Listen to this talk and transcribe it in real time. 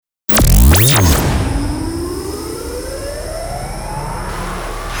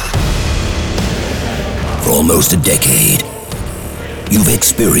almost a decade, you've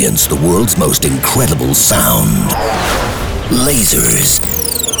experienced the world's most incredible sound. Lasers,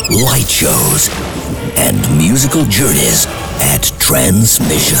 light shows, and musical journeys at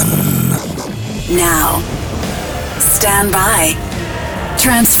Transmission. Now, stand by.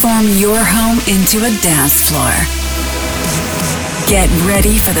 Transform your home into a dance floor. Get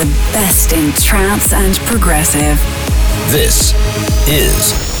ready for the best in trance and progressive. This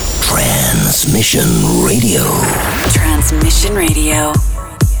is Transmission Radio. Transmission Radio.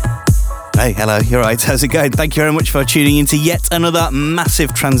 Hey, hello, you're right, how's it going? Thank you very much for tuning in to yet another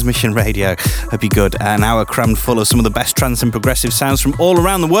massive Transmission Radio. Hope you're good. An hour crammed full of some of the best trance and progressive sounds from all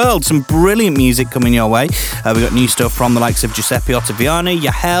around the world. Some brilliant music coming your way. We got new stuff from the likes of Giuseppe Ottaviani,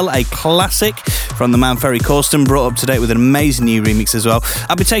 Yahel, a classic from the man Ferry Corsten, brought up to date with an amazing new remix as well.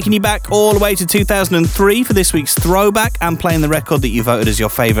 I'll be taking you back all the way to 2003 for this week's throwback and playing the record that you voted as your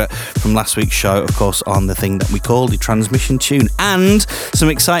favourite from last week's show, of course, on the thing that we call the Transmission Tune. And some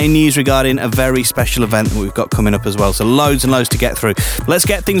exciting news regarding a very special event that we've got coming up as well. So loads and loads to get through. Let's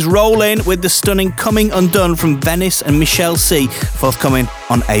get things rolling with the stunning Coming Undone from Venice and Michelle C, forthcoming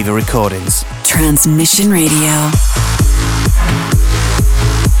on Ava Recordings. Transmission Radio.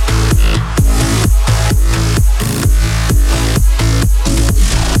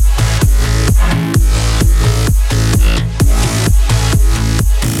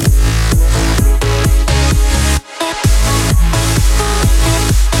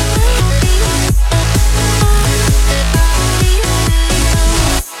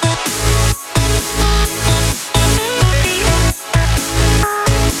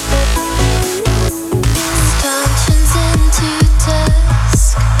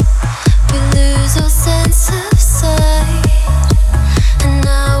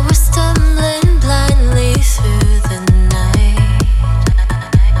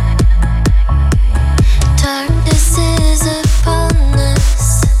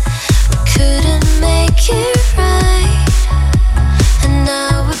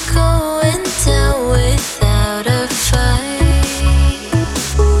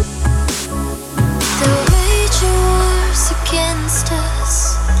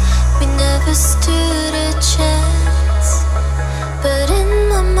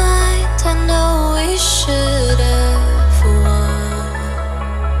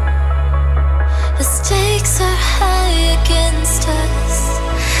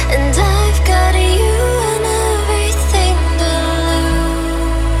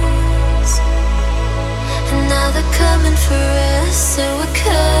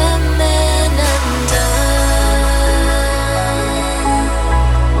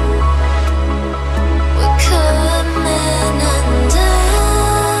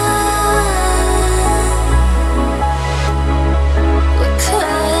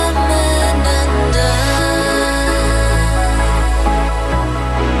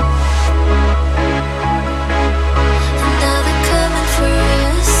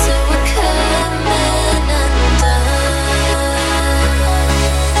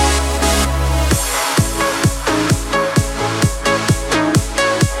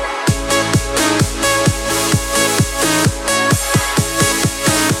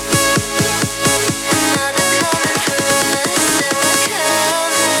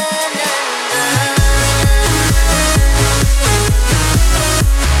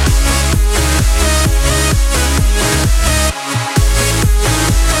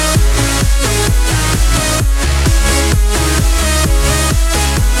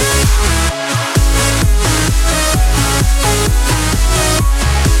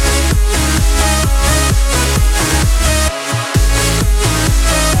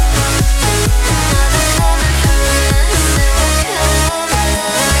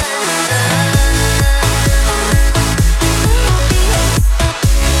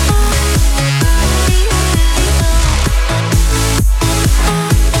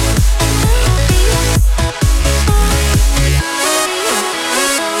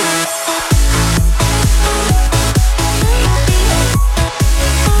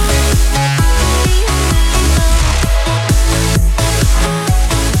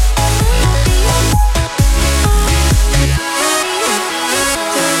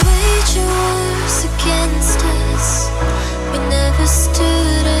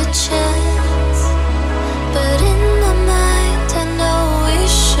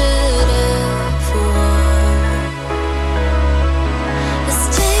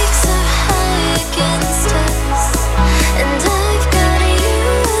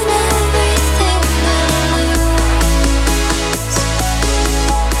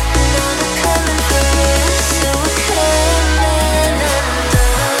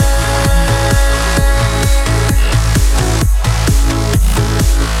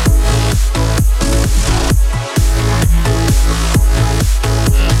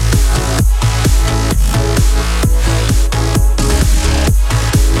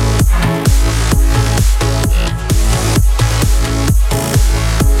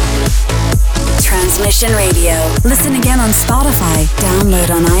 Listen again on Spotify, download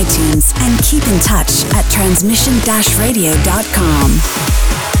on iTunes, and keep in touch at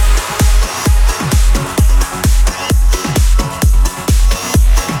transmission-radio.com.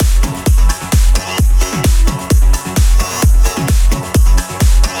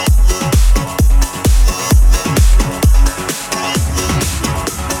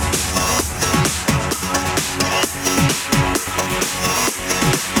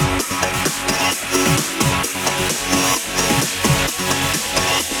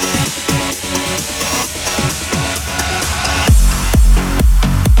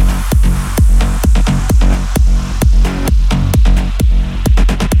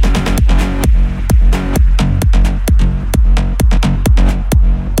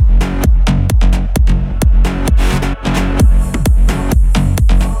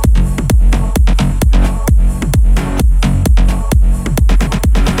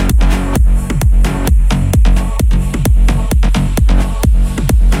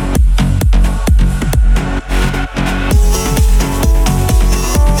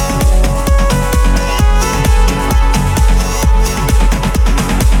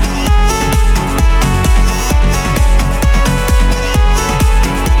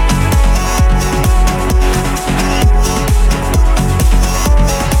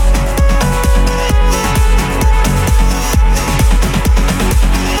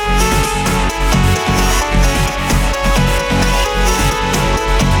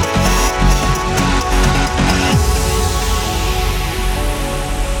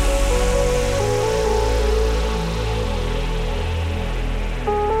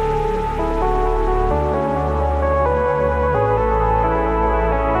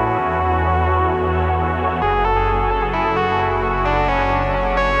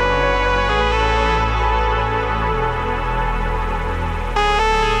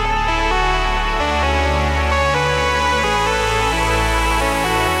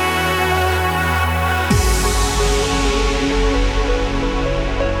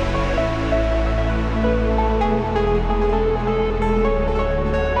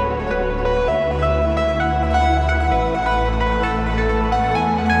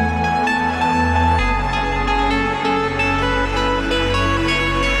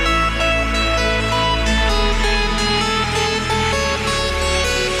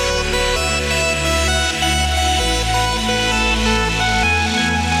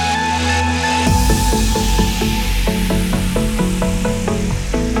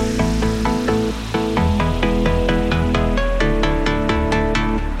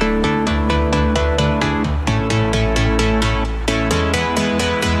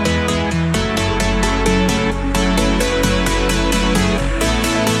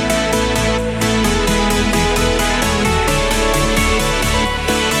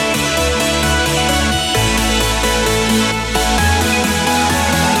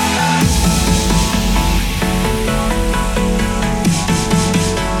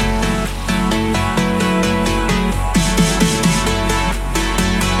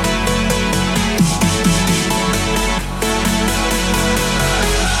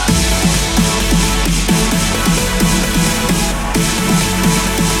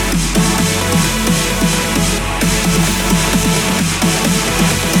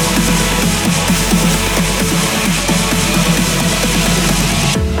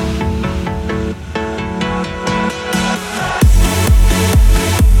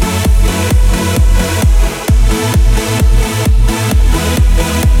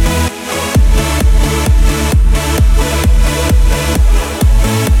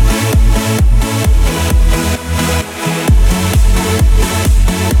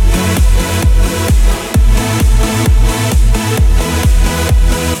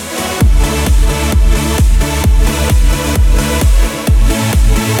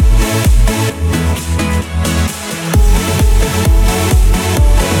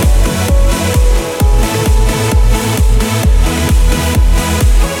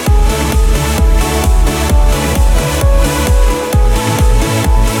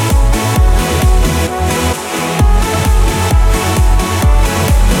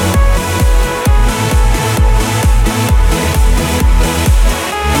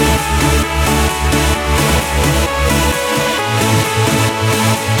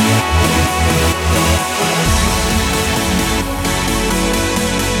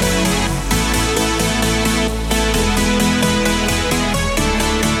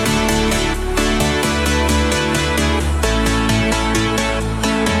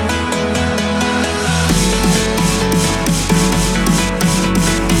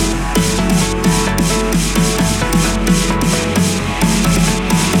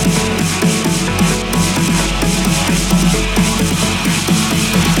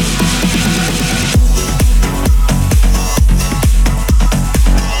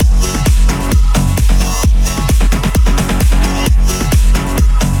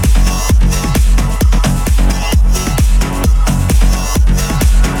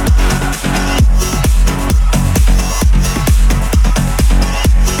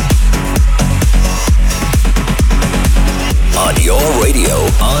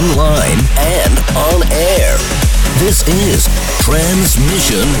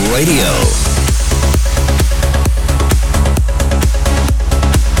 Transmission Radio.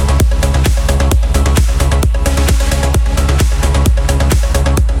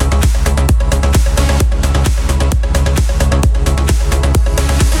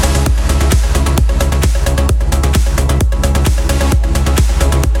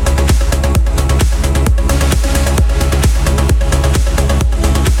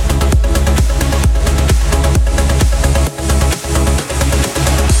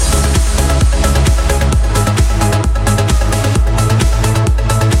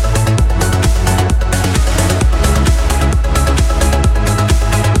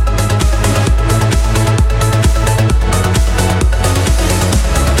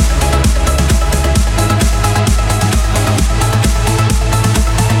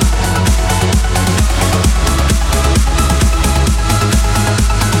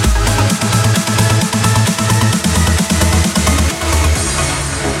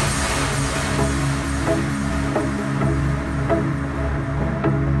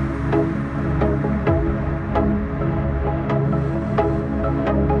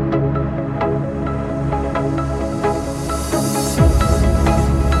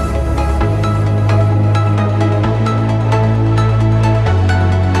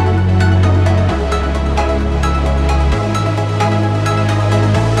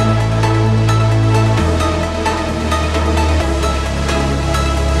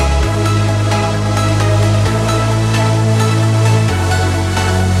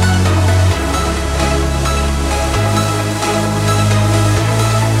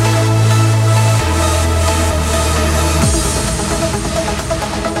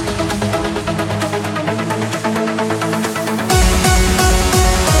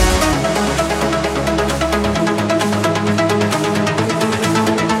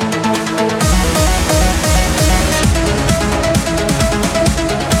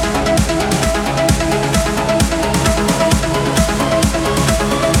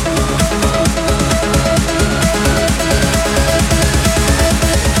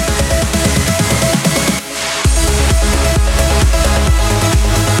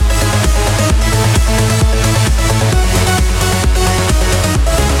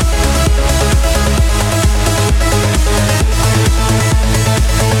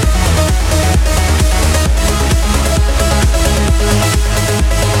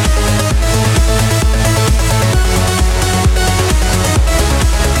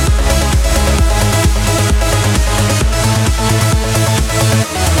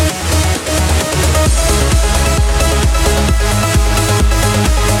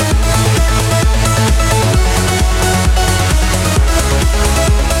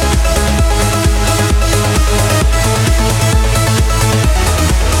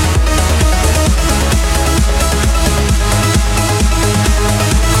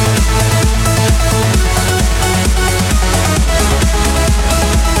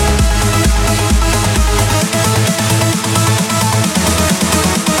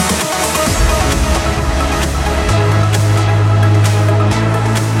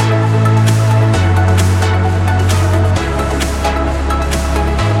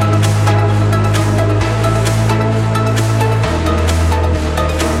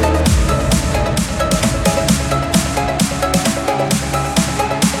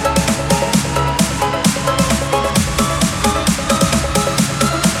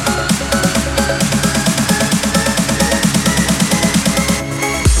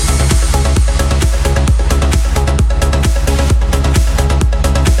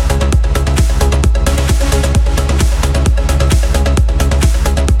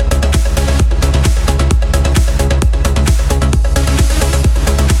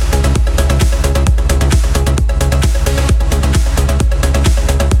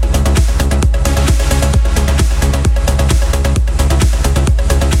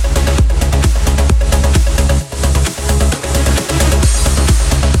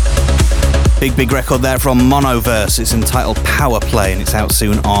 Big record there from Monoverse. It's entitled Power Play and it's out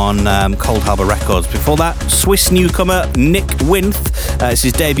soon on Cold Harbour Records. Before that, Swiss newcomer Nick Winth. It's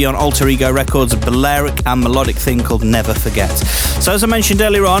his debut on Alter Ego Records, a Balearic and melodic thing called Never Forget. So as I mentioned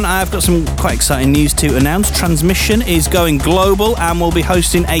earlier on, I've got some quite exciting news to announce. Transmission is going global and will be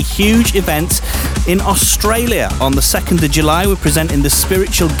hosting a huge event In Australia, on the 2nd of July, we're presenting the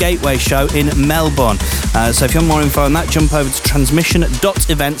Spiritual Gateway Show in Melbourne. So if you want more info on that, jump over to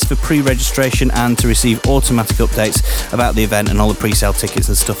transmission.events for pre-registration and to receive automatic updates about the event and all the pre-sale tickets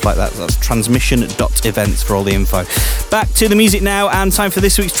and stuff like that. That's transmission.events for all the info. Back to the music now, and time for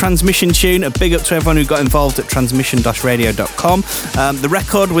this week's Transmission tune. A big up to everyone who got involved at transmission-radio.com. The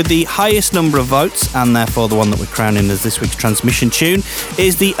record with the highest number of votes, and therefore the one that we're crowning as this week's Transmission tune,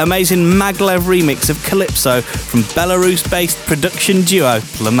 is the amazing Maglev remix of Calypso from Belarus-based production duo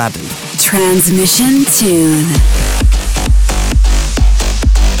Lamadi. Transmission tune.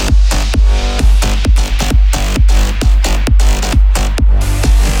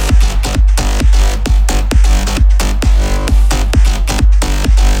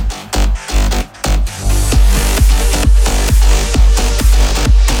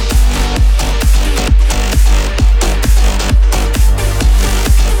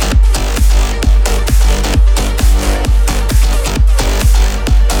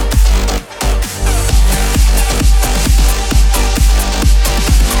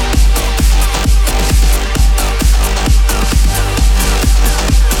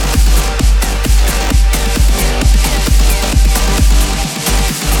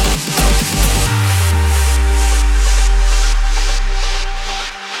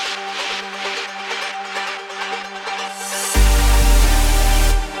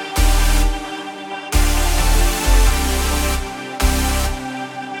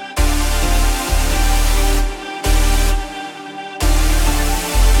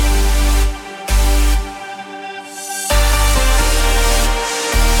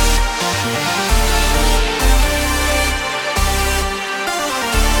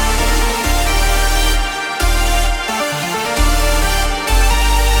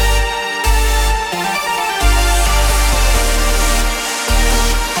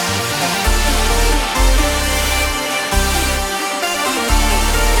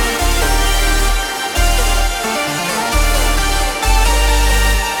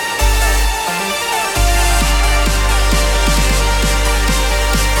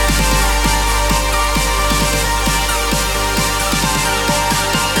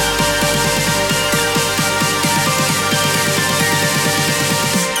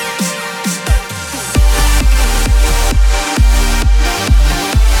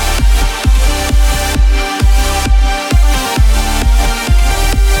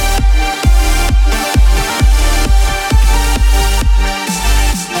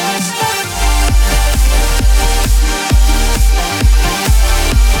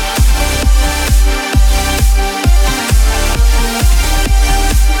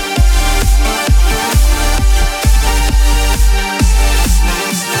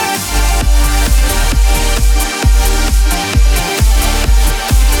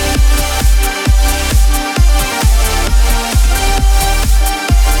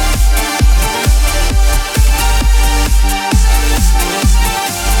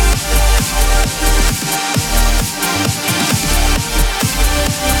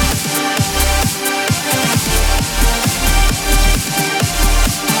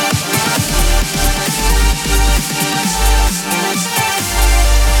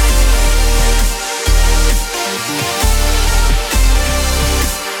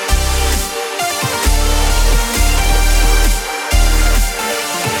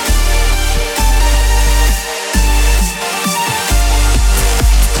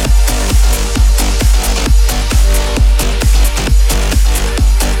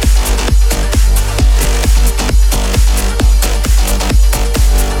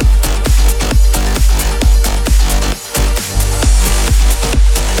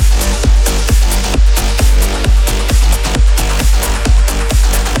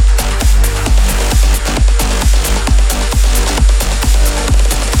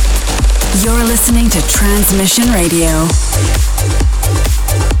 You're listening to Transmission Radio.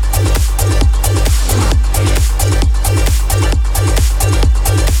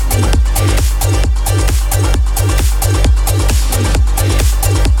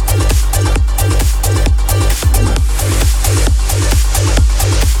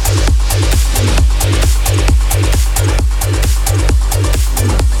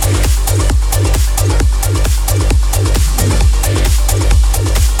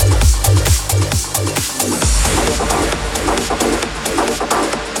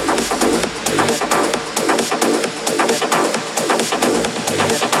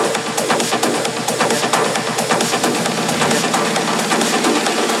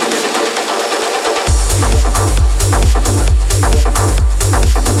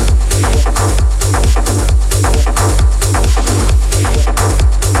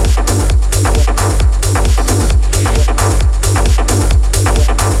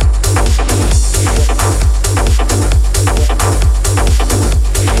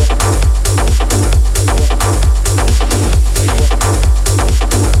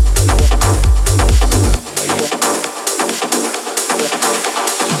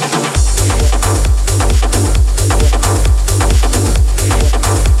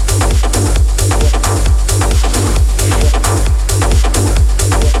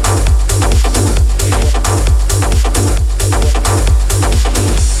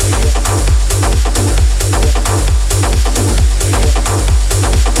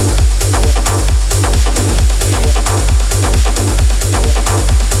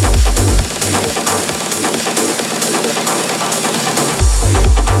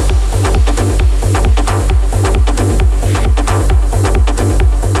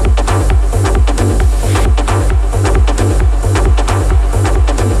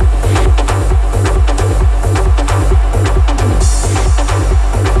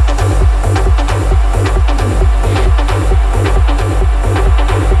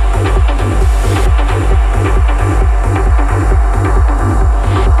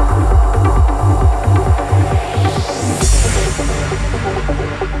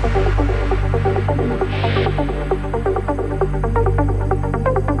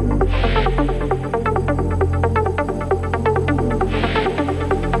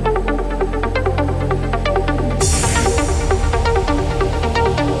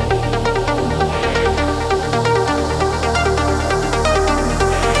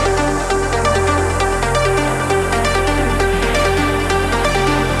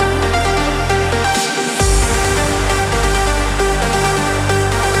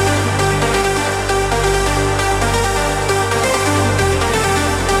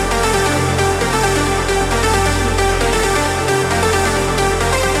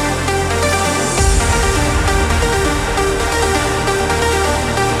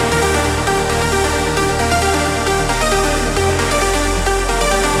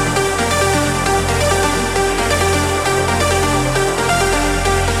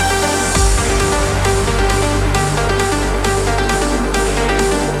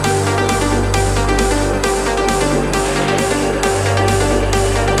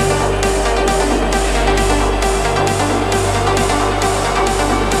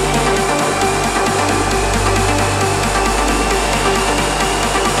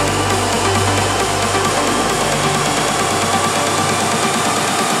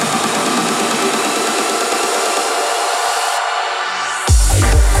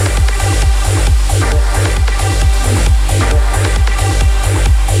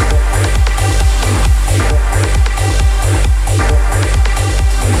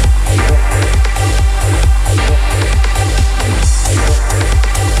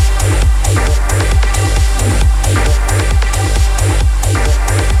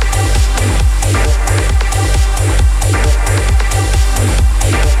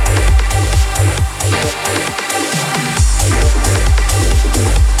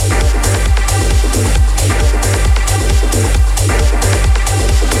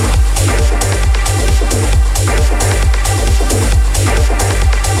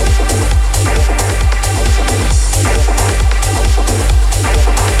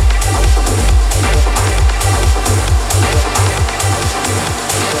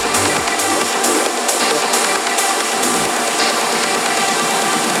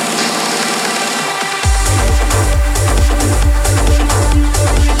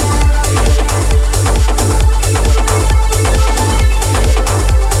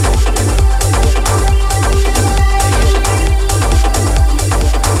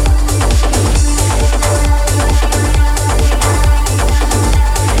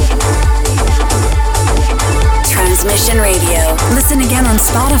 Transmission Radio. Listen again on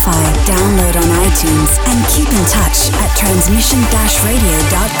Spotify, download on iTunes, and keep in touch at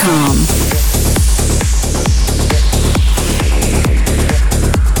transmission-radio.com.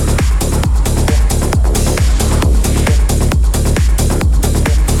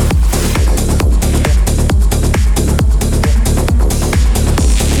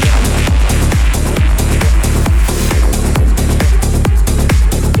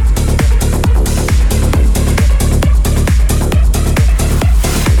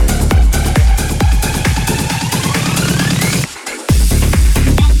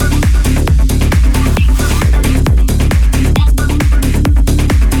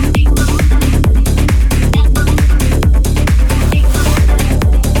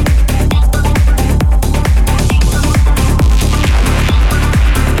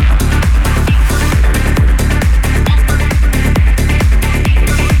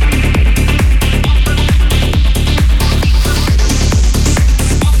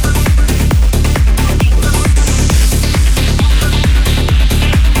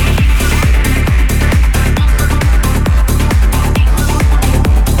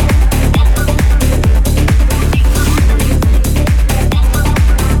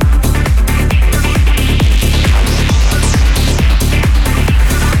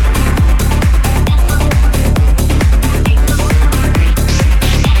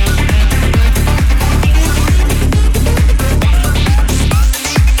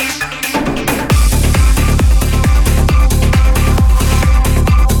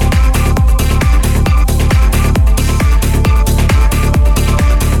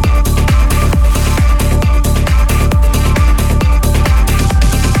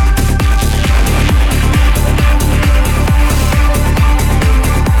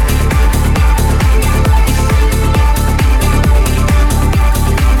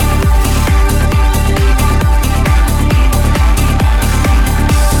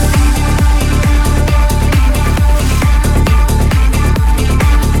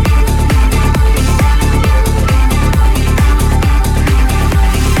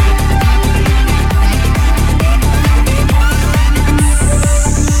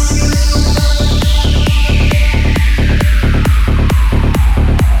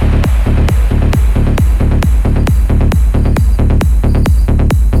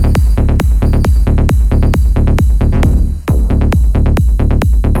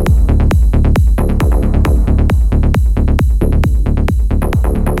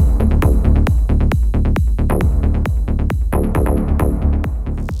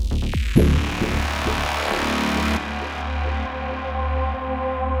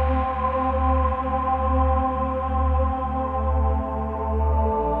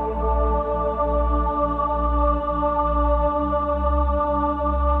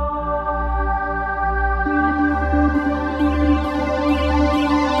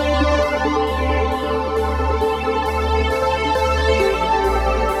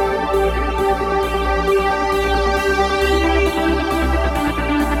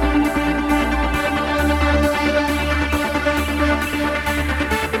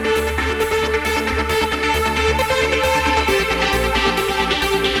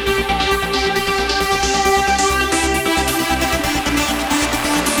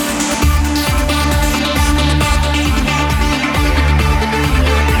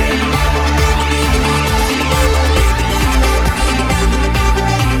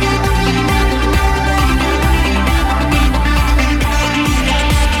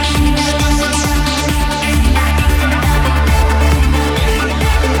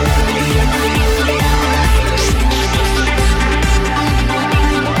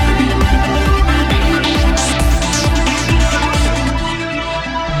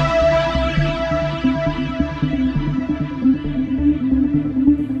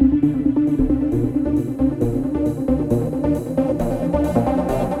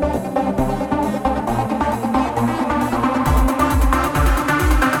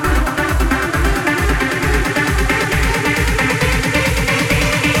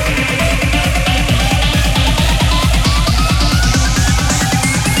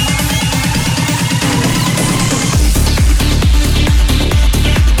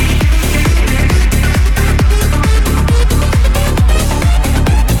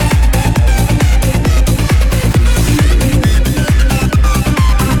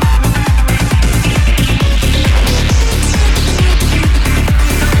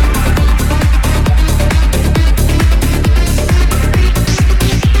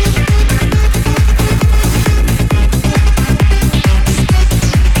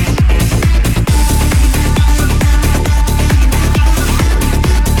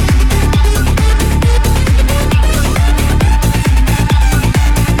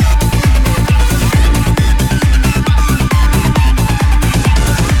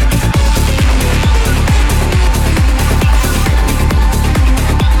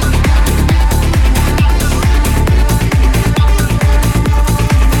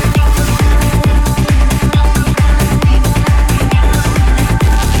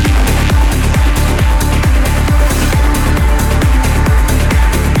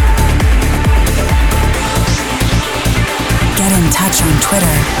 Twitter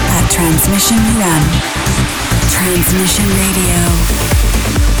 @TransmissionUM. Transmission Radio.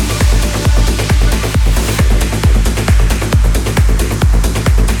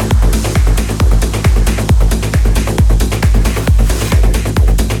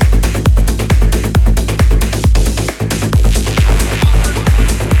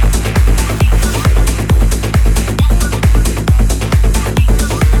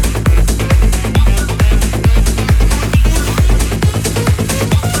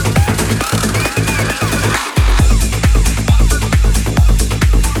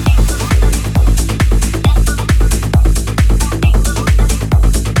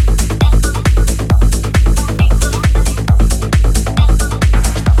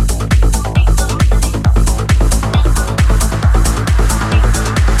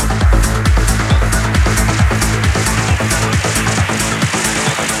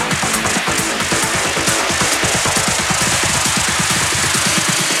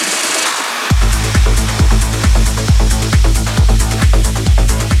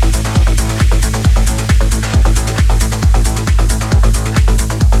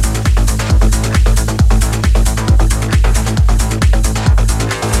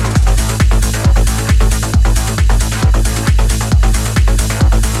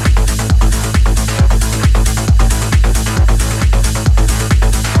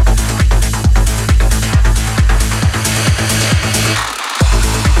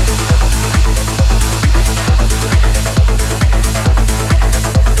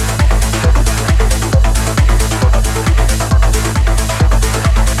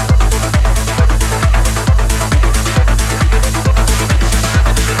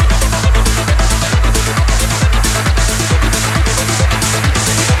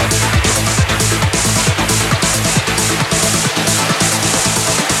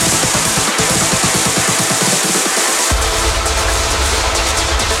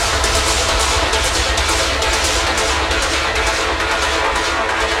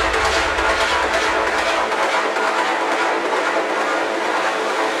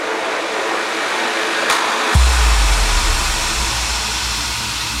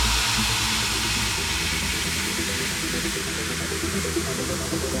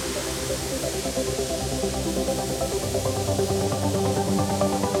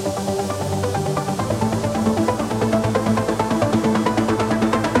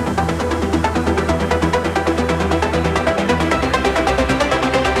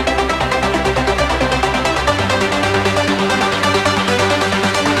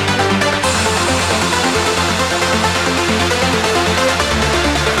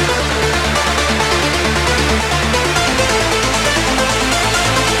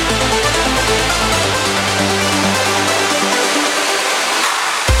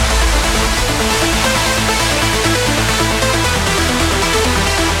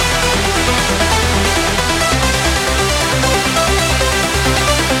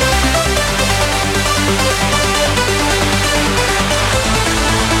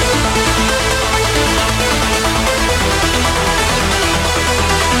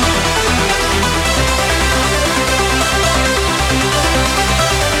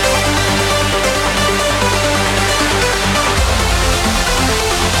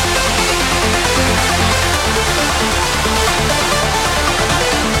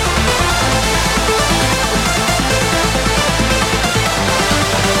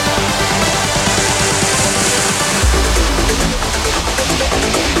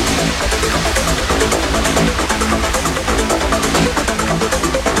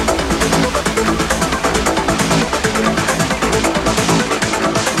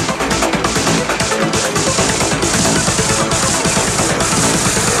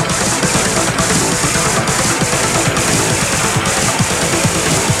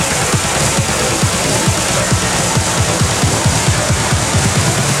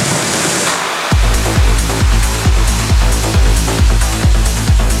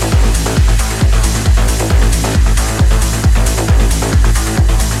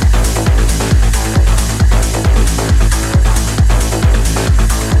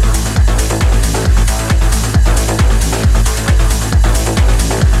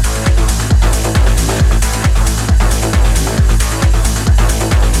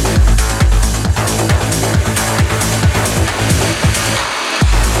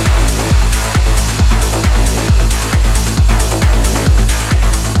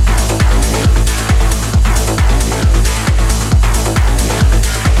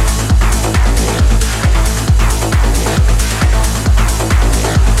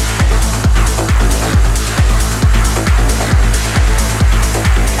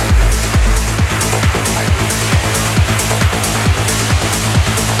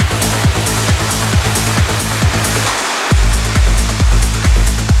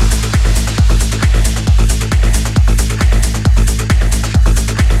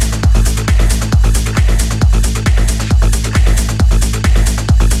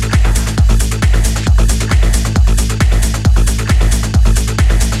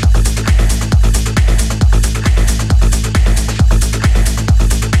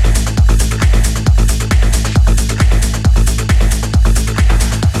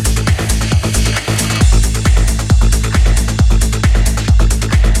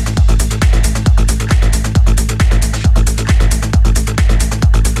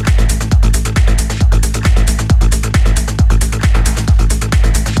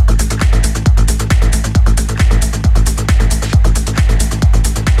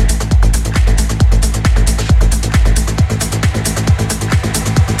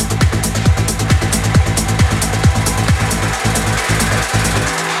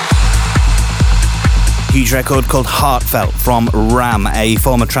 vintage record called Heartfelt from Ram, a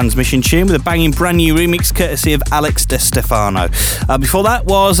former Transmission tune with a banging brand new remix courtesy of Alex De Stefano. Before that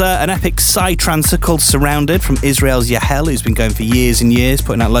was an epic psy-trancer called Surrounded from Israel's Yahel, who's been going for years and years,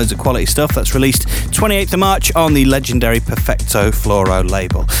 putting out loads of quality stuff. That's released 28th of March on the legendary Perfecto Floro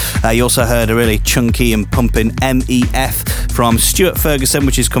label. You also heard a really chunky and pumping MEF from Stuart Ferguson,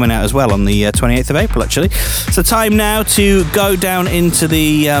 which is coming out as well on the 28th of April, actually. So time now to go down into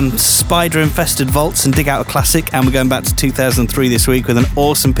the spider-infested vaults and dig out a classic, and we're going back to 2003 this week with an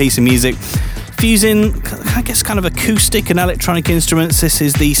awesome piece of music fusing, I guess, kind of acoustic and electronic instruments. This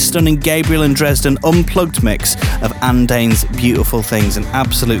is the stunning Gabriel and Dresden unplugged mix of Andain's Beautiful Things, an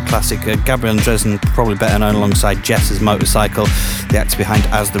absolute classic. Gabriel and Dresden, probably better known alongside Jess's Motorcycle, the acts behind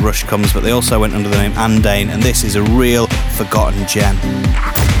As the Rush Comes, but they also went under the name Andain, and this is a real forgotten gem.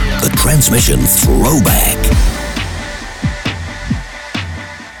 The Transmission Throwback.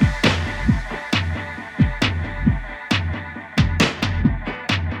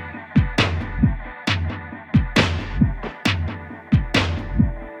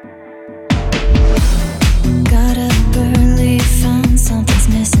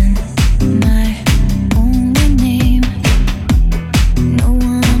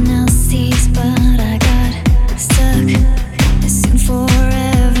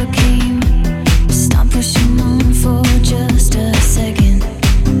 Forever came, stop pushing on for just a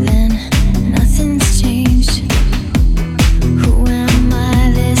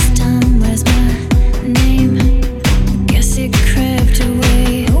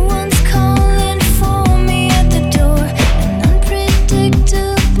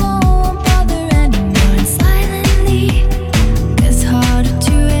unpredictable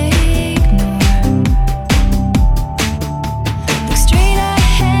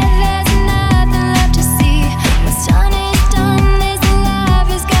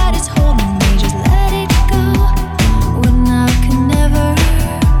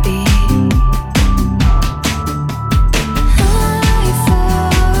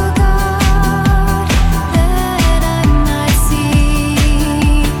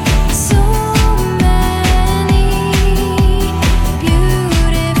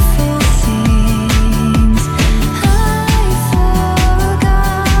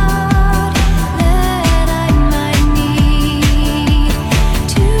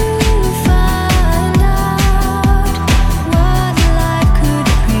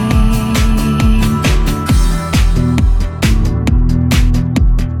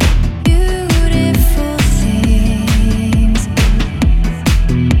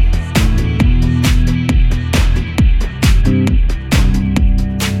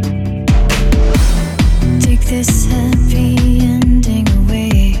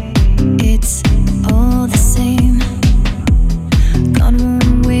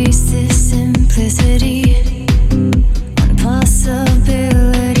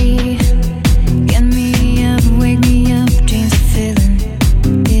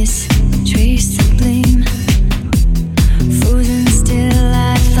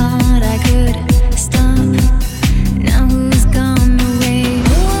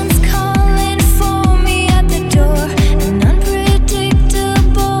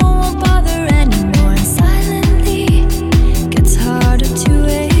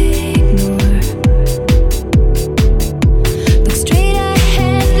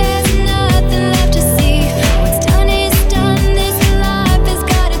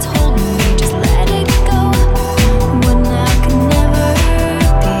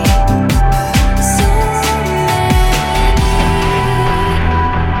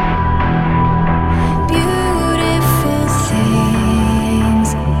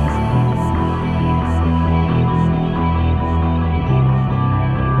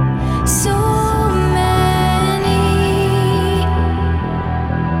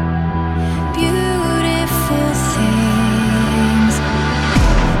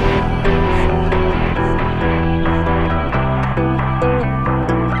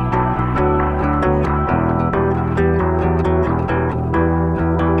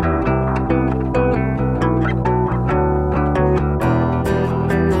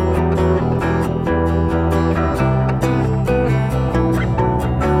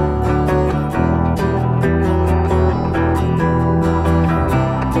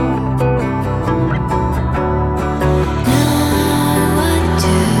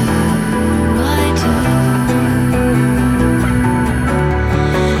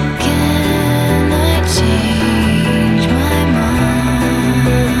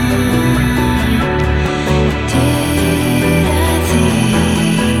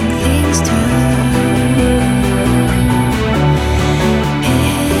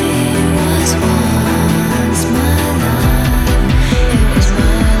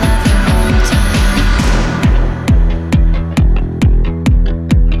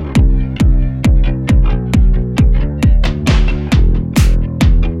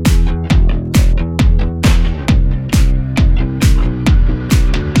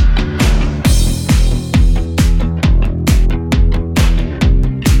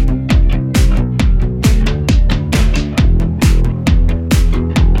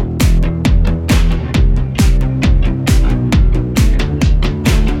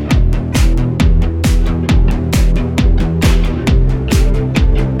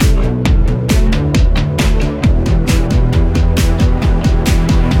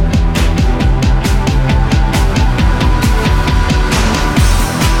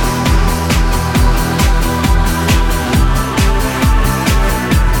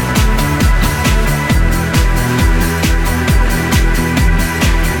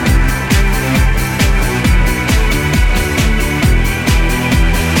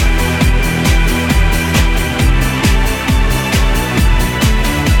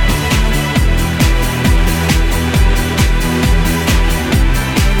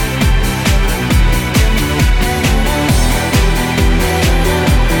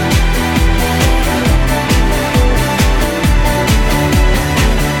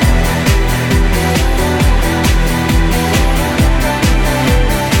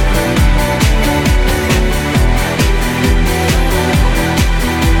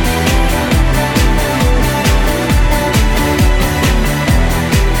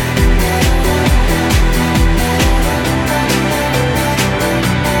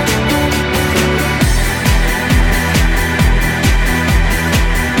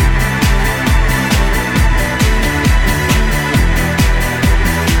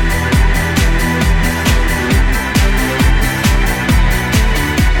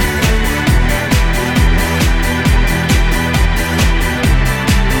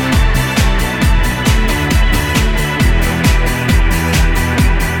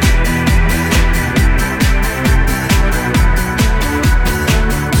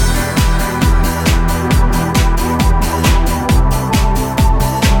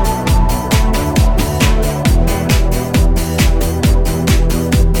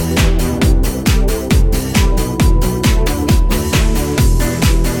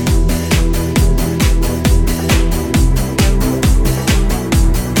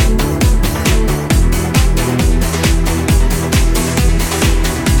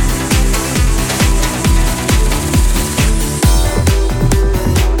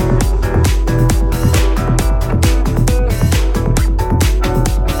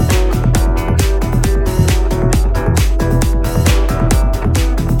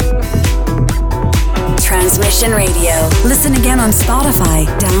Transmission Radio. Listen again on Spotify,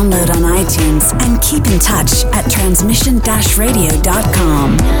 download on iTunes, and keep in touch at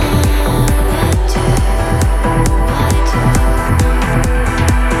transmission-radio.com.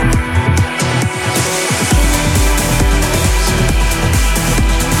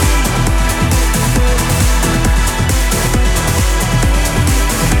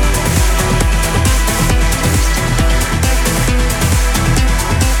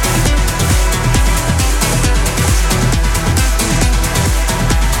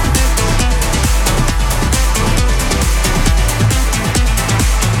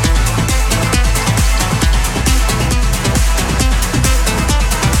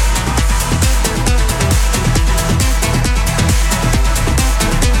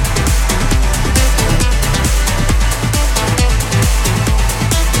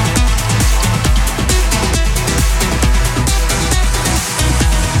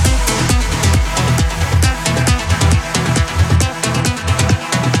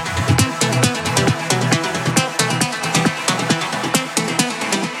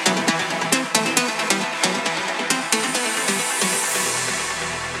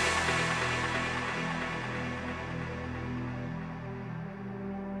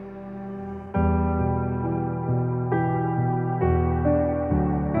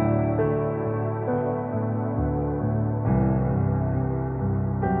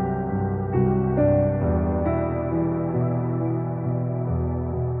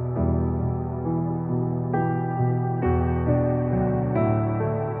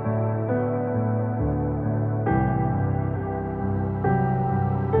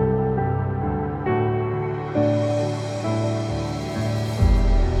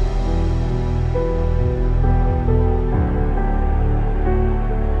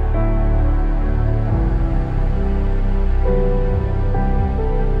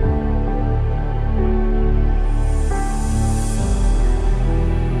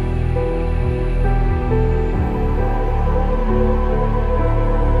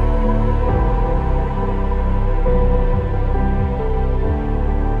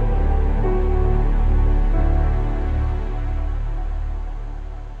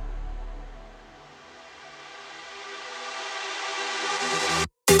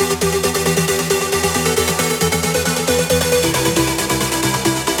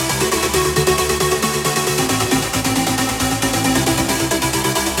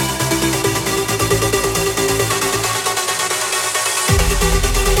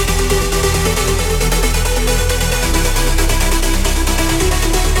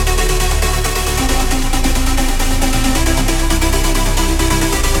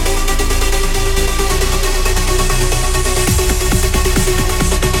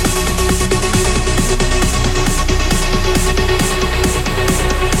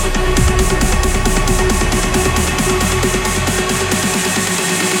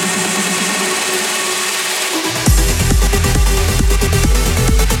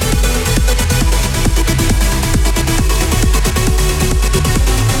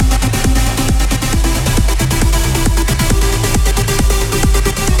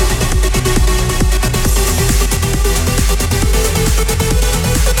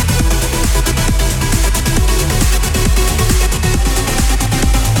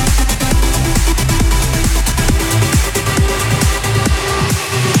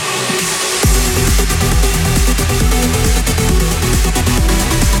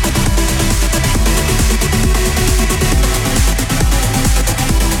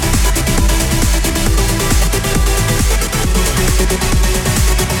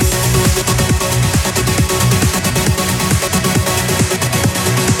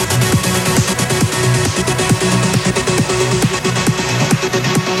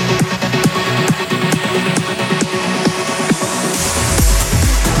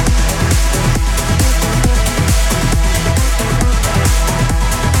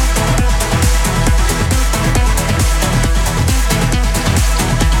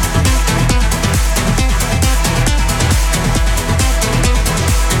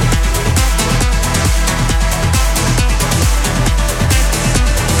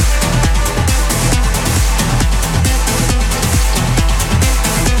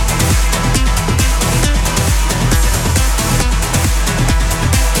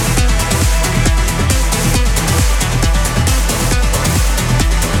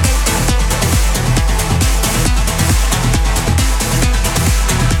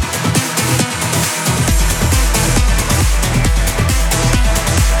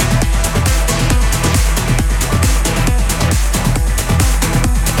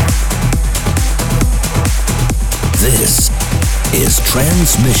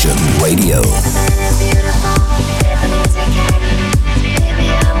 Transmission Radio.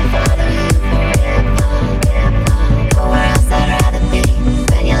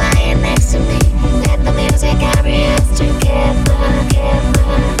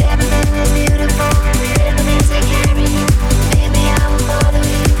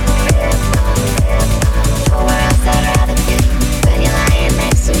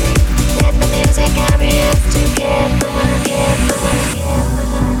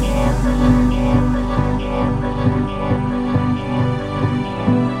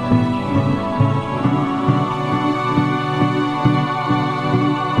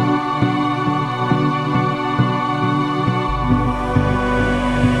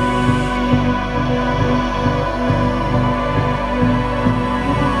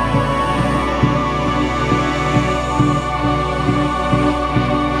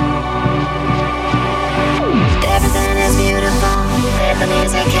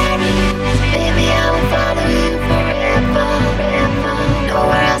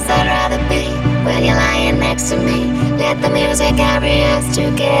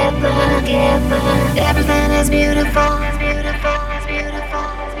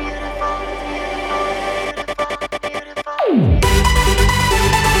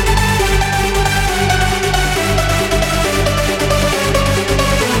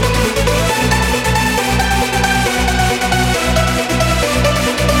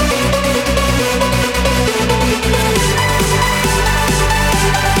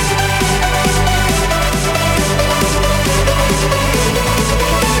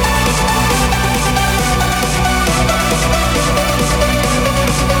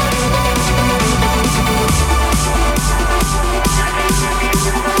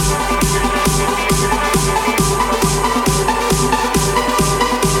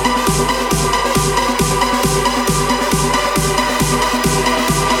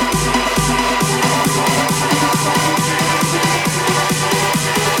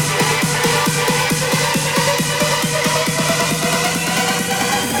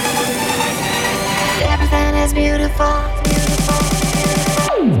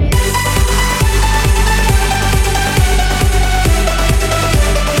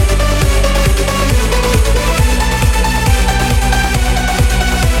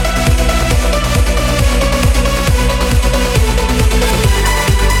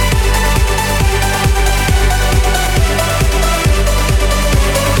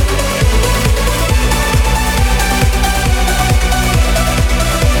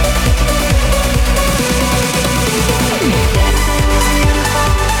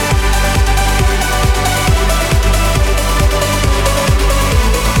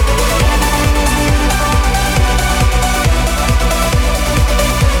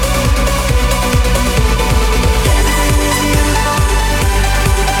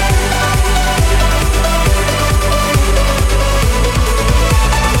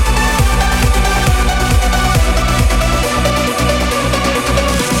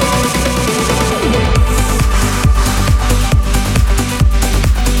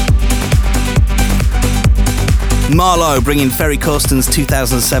 Marlowe bringing Ferry Corsten's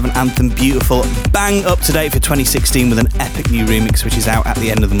 2007 anthem Beautiful bang up to date for 2016 with an epic new remix which is out at the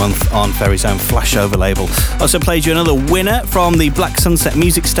end of the month on Ferry's own Flashover label. Also played you another winner from the Black Sunset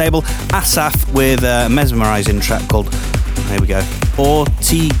music stable, Asaf, with a mesmerising track called, here we go,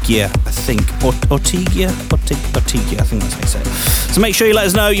 Ortigia, I think. Ortigia, I think that's how you say it. So make sure you let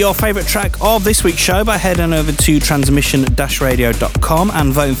us know your favourite track of this week's show by heading over to transmission-radio.com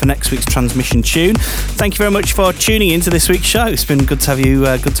and voting for next week's transmission tune. Thank you very much for tuning in to this week's show. It's been good to have you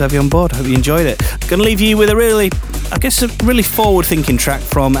on board. I hope you enjoyed it. Going to leave you with a really forward-thinking track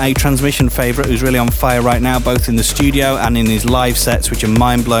from a transmission favourite who's really on fire right now, both in the studio and in his live sets, which are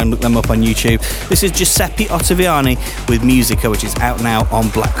mind-blowing. Look them up on YouTube. This is Giuseppe Ottaviani with Musica, which is out now on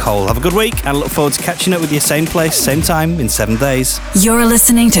Black Hole. Have a good week, and I look forward to catching up with you same place, same time in 7 days. You're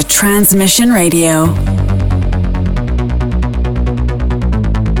listening to Transmission Radio.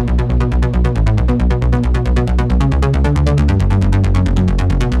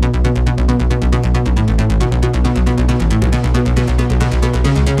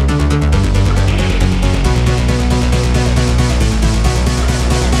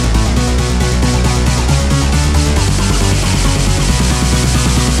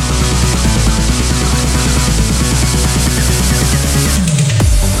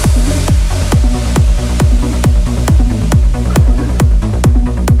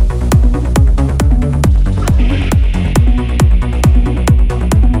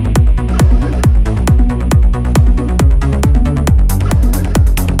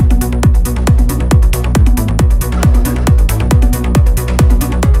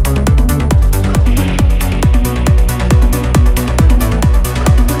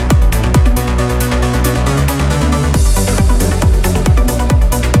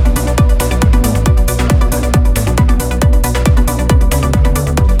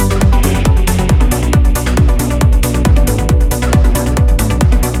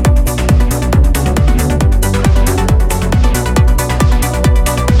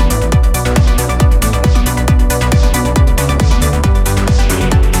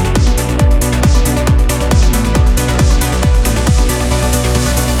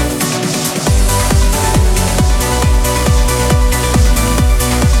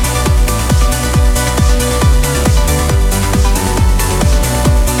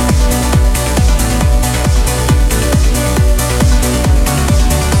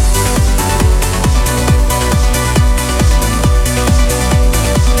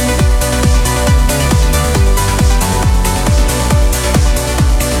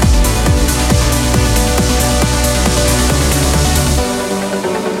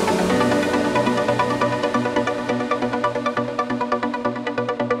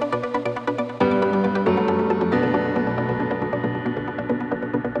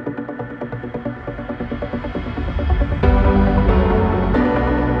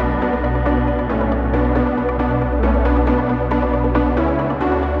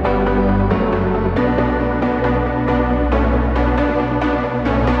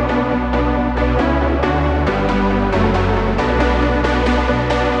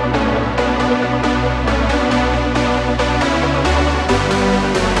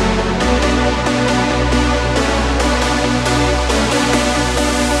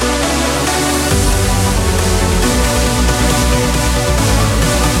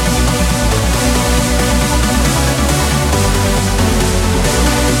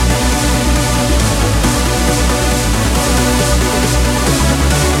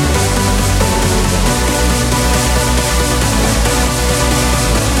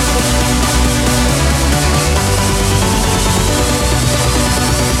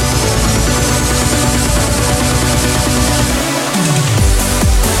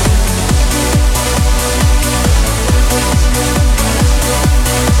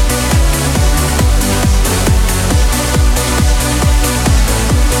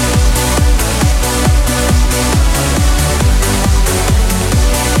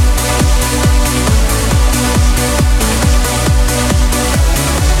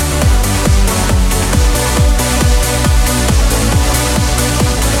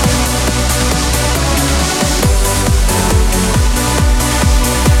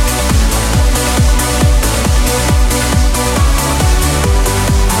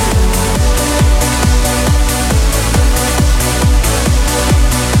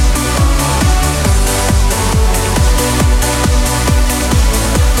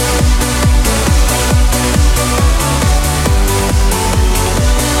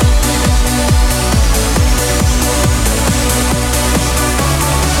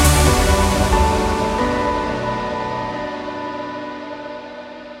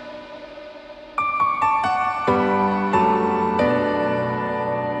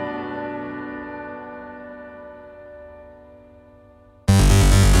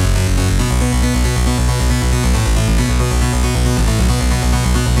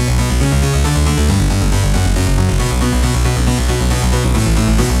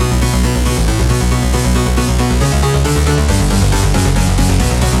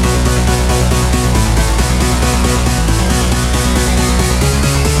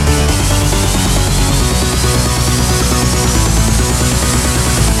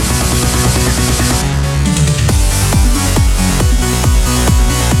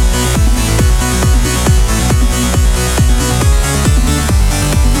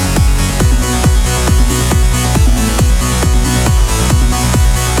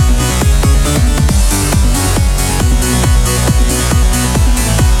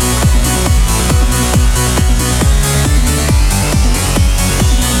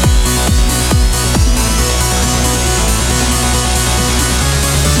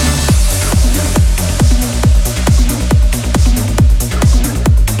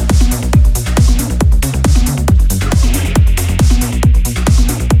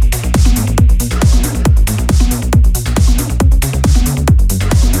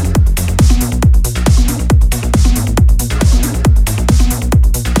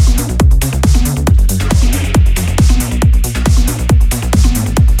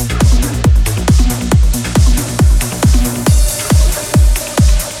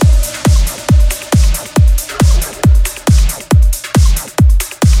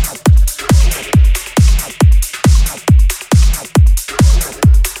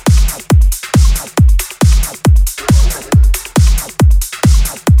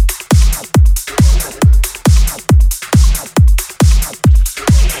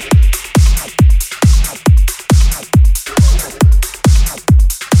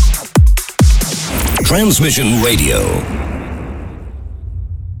 Transmission Radio.